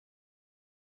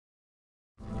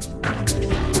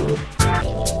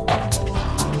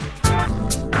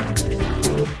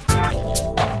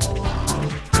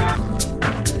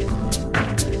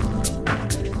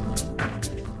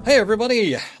Hey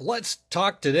everybody, let's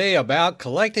talk today about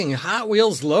collecting Hot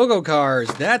Wheels logo cars.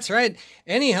 That's right,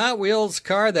 any Hot Wheels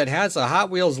car that has a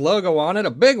Hot Wheels logo on it,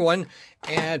 a big one,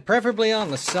 and preferably on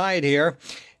the side here.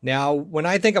 Now, when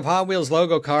I think of Hot Wheels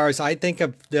logo cars, I think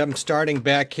of them starting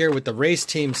back here with the Race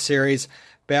Team series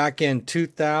back in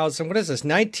 2000. What is this?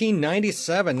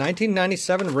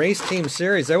 1997 Race Team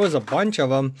series. There was a bunch of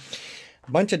them.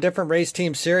 A bunch of different Race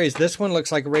Team series. This one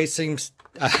looks like Race Team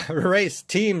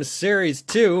Series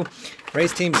 2,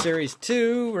 Race Team Series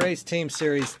 2, Race Team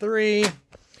Series 3,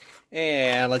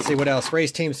 and let's see what else.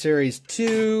 Race Team Series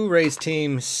 2, Race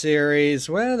Team Series,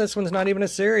 well, this one's not even a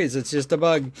series, it's just a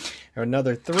bug.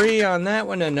 Another 3 on that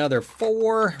one, another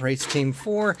 4, Race Team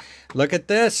 4. Look at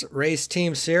this, Race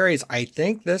Team Series. I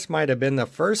think this might have been the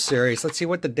first series. Let's see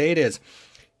what the date is.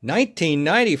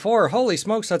 1994, holy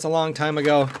smokes, that's a long time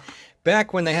ago.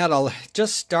 Back when they had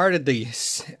just started the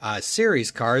series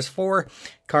cars, 4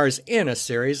 cars in a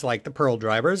series like the Pearl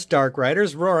Drivers, Dark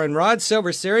Riders, Roaring Rod,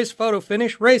 Silver Series, Photo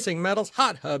Finish, Racing Metals,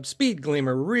 Hot Hub, Speed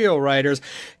Gleamer, Real Riders,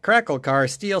 Crackle Car,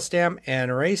 Steel Stamp,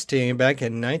 and Race Team back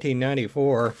in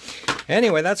 1994.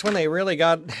 Anyway, that's when they really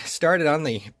got started on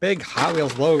the big Hot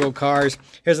Wheels logo cars.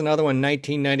 Here's another one,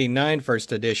 1999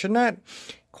 first edition. Not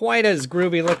quite as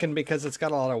groovy looking because it's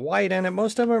got a lot of white in it.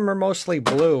 Most of them are mostly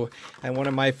blue. And one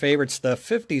of my favorites, the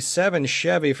 57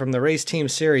 Chevy from the Race Team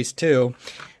Series 2.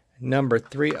 Number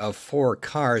 3 of 4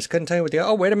 cars. Couldn't tell you what the...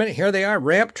 Oh, wait a minute. Here they are.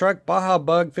 Ramp Truck, Baja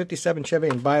Bug, 57 Chevy,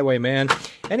 and Bywayman.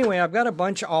 Anyway, I've got a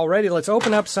bunch already. Let's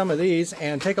open up some of these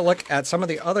and take a look at some of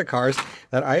the other cars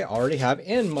that I already have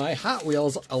in my Hot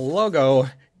Wheels logo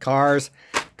cars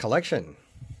collection.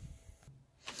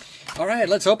 All right,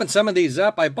 let's open some of these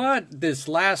up. I bought this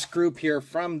last group here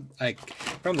from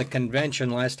the convention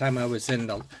last time I was in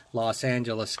the Los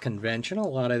Angeles convention, a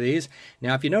lot of these.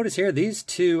 Now, if you notice here, these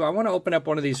two, I want to open up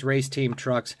one of these Race Team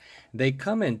trucks. They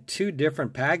come in 2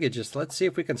 different packages. Let's see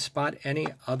if we can spot any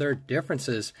other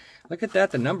differences. Look at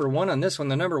that, the number 1 on this one,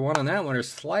 the number 1 on that one are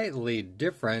slightly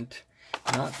different.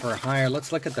 Not for hire.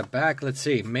 Let's look at the back. Let's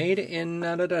see. Made in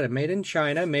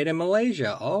China, made in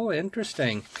Malaysia. Oh,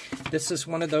 interesting. This is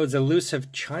one of those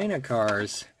elusive China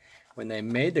cars. When they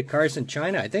made the cars in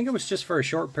China, I think it was just for a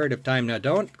short period of time. Now,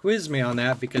 don't quiz me on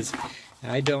that because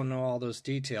I don't know all those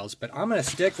details. But I'm going to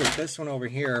stick with this one over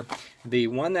here, the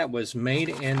one that was made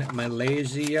in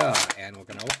Malaysia. And we're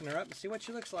going to open her up and see what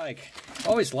she looks like.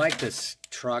 Always like this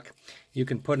truck. You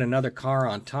can put another car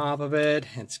on top of it.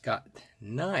 It's got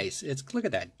nice. Look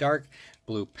at that dark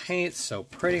blue paint. So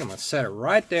pretty. I'm going to set it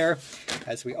right there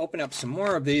as we open up some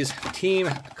more of these team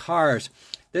cars.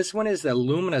 This one is the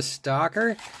Lumina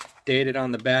Stalker. Dated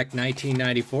on the back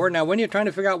 1994. Now, when you're trying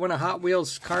to figure out when a Hot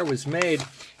Wheels car was made,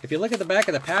 if you look at the back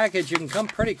of the package, you can come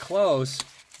pretty close,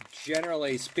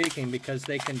 generally speaking, because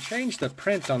they can change the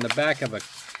print on the back of the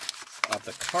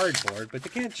cardboard, but they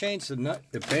can't change the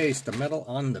base, the metal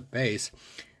on the base.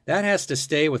 That has to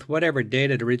stay with whatever date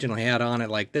it originally had on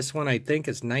it. Like this one, I think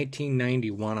is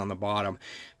 1991 on the bottom,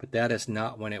 but that is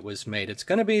not when it was made. It's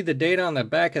going to be the date on the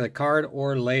back of the card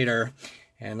or later.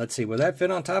 And let's see, will that fit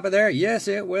on top of there? Yes,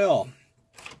 it will.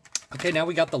 Okay, now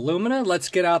we got the Lumina. Let's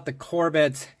get out the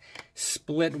Corvette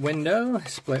split window.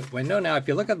 Now, if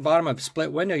you look at the bottom of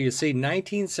split window, you see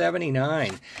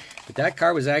 1979. But that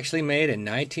car was actually made in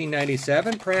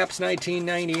 1997, perhaps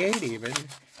 1998 even.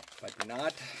 But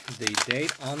not the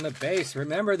date on the base.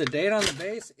 Remember, the date on the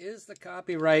base is the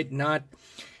copyright, not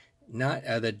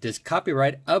the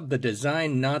copyright of the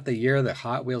design, not the year the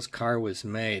Hot Wheels car was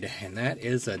made. And that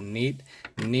is a neat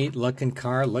looking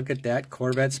car. Look at that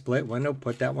Corvette split window.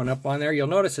 Put that one up on there. You'll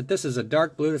notice that this is a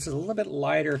dark blue. This is a little bit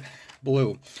lighter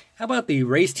blue. How about the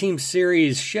Race Team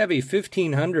Series Chevy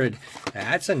 1500?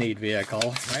 That's a neat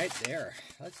vehicle right there.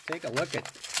 Let's take a look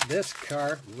at this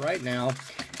car right now.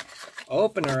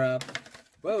 Open her up.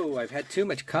 Whoa, I've had too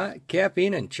much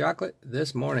caffeine and chocolate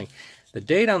this morning. The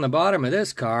date on the bottom of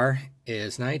this car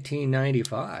is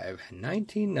 1995.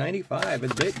 1995.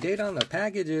 The date on the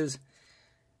package is,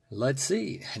 let's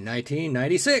see,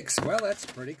 1996. Well, that's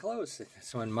pretty close.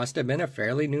 This one must have been a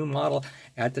fairly new model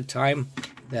at the time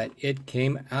that it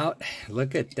came out.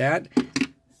 Look at that.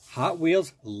 Hot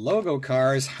Wheels logo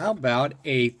cars. How about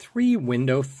a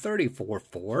 3-window 34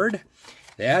 Ford?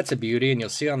 That's a beauty, and you'll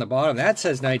see on the bottom, that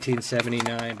says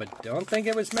 1979, but don't think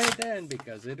it was made then,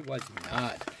 because it was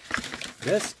not.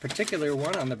 This particular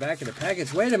one on the back of the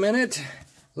package, wait a minute,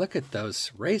 look at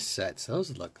those race sets.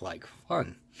 Those look like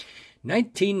fun.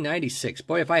 1996.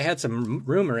 Boy, if I had some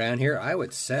room around here, I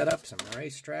would set up some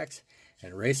racetracks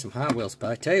and race some Hot Wheels.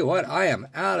 But I tell you what, I am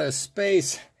out of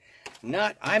space.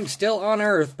 I'm still on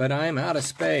Earth, but I'm out of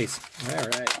space. All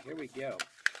right, here we go.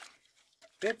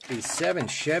 57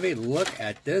 Chevy. Look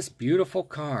at this beautiful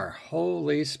car.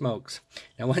 Holy smokes.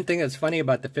 Now, one thing that's funny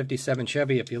about the 57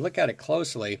 Chevy, if you look at it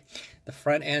closely, the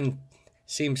front end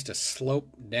seems to slope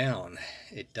down.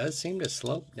 It does seem to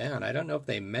slope down. I don't know if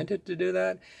they meant it to do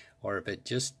that or if it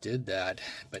just did that,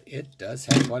 but it does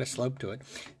have quite a slope to it.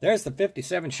 There's the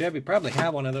 57 Chevy. Probably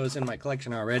have one of those in my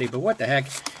collection already, but what the heck.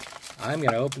 I'm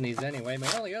going to open these anyway.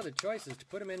 My only other choice is to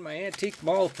put them in my antique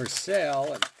mall for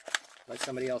sale and let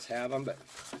somebody else have them, but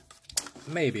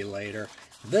maybe later.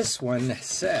 This one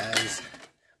says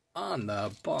on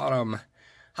the bottom,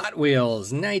 Hot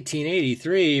Wheels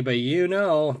 1983, but you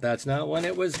know that's not when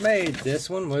it was made. This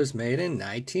one was made in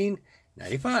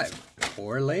 1995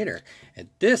 or later. And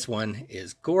this one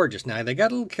is gorgeous. Now, they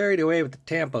got a little carried away with the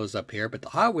tampos up here, but the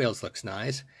Hot Wheels looks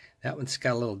nice. That one's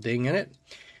got a little ding in it.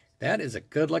 That is a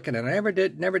good looking, and I never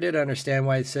did understand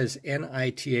why it says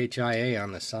NITHIA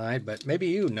on the side, but maybe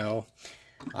you know.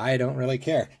 I don't really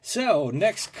care. So,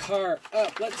 next car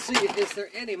up. Let's see, is there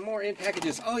any more in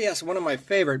packages? Oh, yes, one of my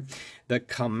favorite, the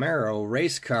Camaro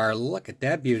race car. Look at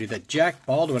that beauty, the Jack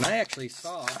Baldwin. I actually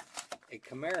saw a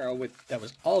Camaro that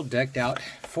was all decked out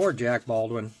for Jack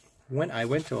Baldwin when I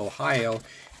went to Ohio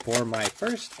for my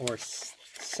first or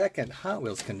second Hot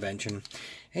Wheels convention.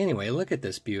 Anyway, look at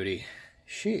this beauty.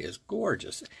 She is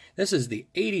gorgeous. This is the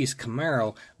 80s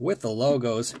Camaro with the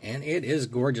logos, and it is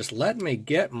gorgeous. Let me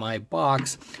get my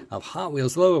box of Hot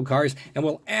Wheels logo cars, and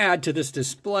we'll add to this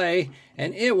display,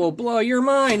 and it will blow your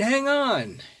mind. Hang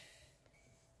on.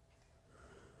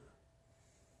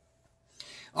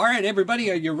 All right,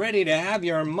 everybody, are you ready to have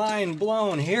your mind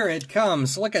blown? Here it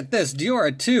comes. Look at this.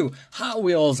 Diora 2 Hot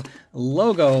Wheels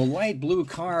logo, light blue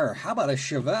car. How about a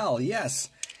Chevelle? Yes.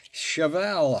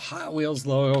 Chevelle Hot Wheels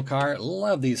logo car.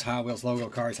 Love these Hot Wheels logo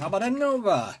cars. How about a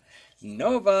Nova?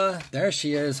 Nova, there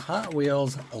she is. Hot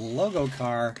Wheels logo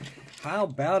car. How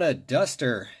about a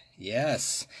Duster?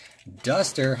 Yes,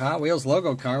 Duster Hot Wheels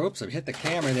logo car. Oops, I've hit the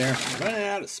camera there. Running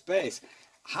out of space.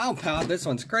 How about this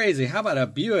one's crazy? How about a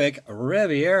Buick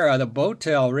Riviera, the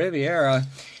Boattail Riviera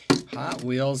Hot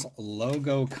Wheels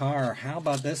logo car? How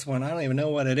about this one? I don't even know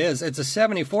what it is. It's a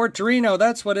 74 Torino.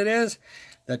 That's what it is.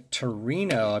 The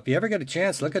Torino. If you ever get a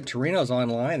chance, look at Torinos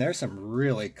online. There's some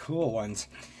really cool ones.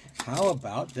 How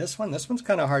about this one? This one's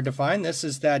kind of hard to find. This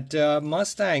is that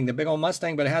Mustang, the big old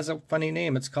Mustang, but it has a funny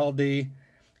name. It's called the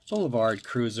Boulevard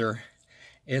Cruiser.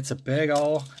 It's a big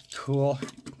old cool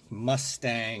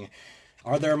Mustang.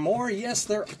 Are there more? Yes,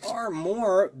 there are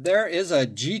more. There is a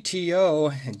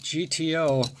GTO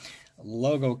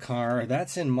logo car.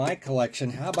 That's in my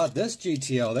collection. How about this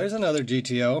GTO? There's another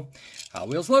GTO. Hot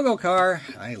Wheels logo car.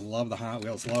 I love the Hot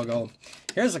Wheels logo.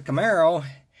 Here's a Camaro,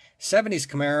 70s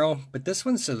Camaro, but this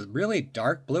one's a really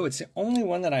dark blue. It's the only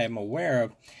one that I am aware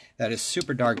of that is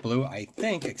super dark blue, I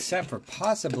think, except for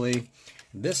possibly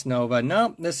this Nova.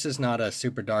 No, this is not a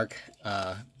super dark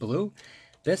blue.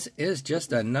 This is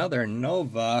just another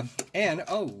Nova. And,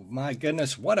 oh my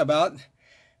goodness, what about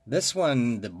this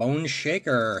one, the Bone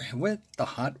Shaker with the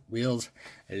Hot Wheels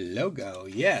logo?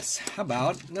 Yes, how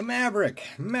about the Maverick?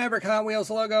 Maverick Hot Wheels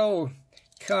logo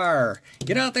car.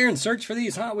 Get out there and search for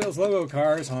these Hot Wheels logo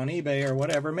cars on eBay or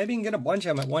whatever. Maybe you can get a bunch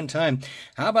of them at one time.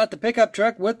 How about the pickup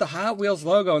truck with the Hot Wheels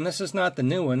logo? And this is not the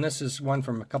new one. This is one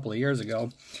from a couple of years ago.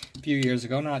 A few years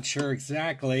ago, not sure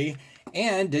exactly.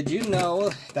 And did you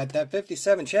know that that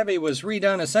 57 Chevy was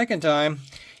redone a second time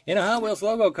in a Hot Wheels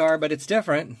logo car, but it's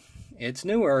different. It's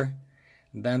newer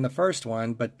than the first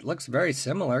one, but looks very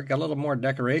similar. Got a little more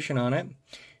decoration on it.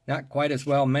 Not quite as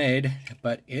well made,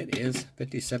 but it is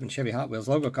 57 Chevy Hot Wheels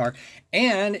logo car.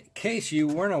 And in case you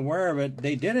weren't aware of it,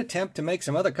 they did attempt to make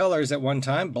some other colors at one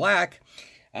time. Black.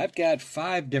 I've got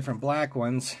 5 different black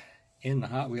ones in the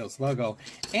Hot Wheels logo,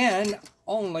 and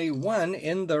only one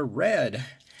in the red.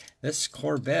 This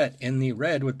Corvette in the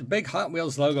red with the big Hot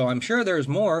Wheels logo. I'm sure there's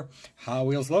more Hot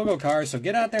Wheels logo cars, so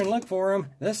get out there and look for them.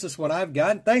 This is what I've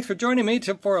got. Thanks for joining me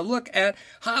for a look at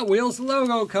Hot Wheels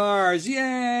logo cars.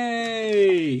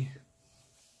 Yay!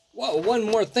 Whoa, one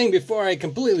more thing before I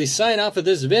completely sign off of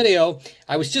this video.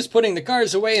 I was just putting the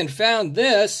cars away and found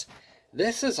this.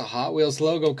 This is a Hot Wheels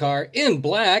logo car in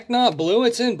black, not blue,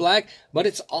 it's in black, but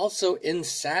it's also in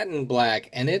satin black,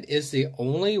 and it is the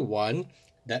only one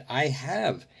that I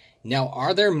have. Now,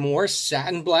 are there more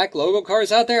satin black logo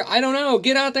cars out there? I don't know.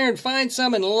 Get out there and find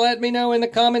some and let me know in the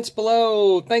comments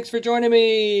below. Thanks for joining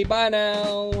me. Bye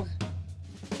now.